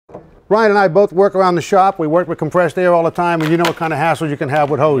Ryan and I both work around the shop. We work with compressed air all the time, and you know what kind of hassles you can have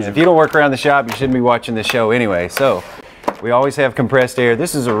with hoses. If you don't work around the shop, you shouldn't be watching the show anyway. So we always have compressed air.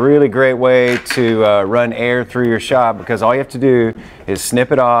 This is a really great way to run air through your shop, because all you have to do is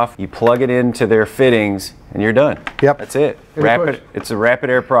snip it off, you plug it into their fittings, and you're done. Yep. That's it. It's a Rapid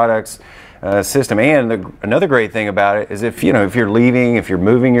Air Products system. And another great thing about it is if you're leaving, if you're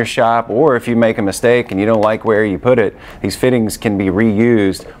moving your shop, or if you make a mistake and you don't like where you put it, these fittings can be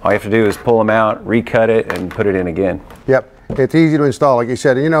reused. All you have to do is pull them out, recut it, and put it in again. Yep. It's easy to install, like you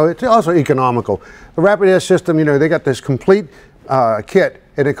said. And, it's also economical. The Rapid Air system, they got this complete kit,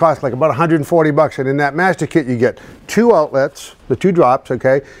 and it costs like about $140. And in that master kit, you get 2 outlets, the 2 drops,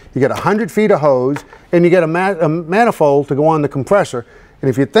 okay? You get 100 feet of hose, and you get a manifold to go on the compressor. And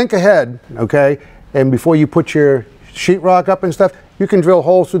if you think ahead, okay, and before you put your sheetrock up and stuff, you can drill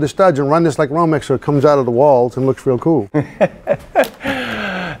holes through the studs and run this like Romex so it comes out of the walls and looks real cool.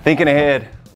 Thinking ahead.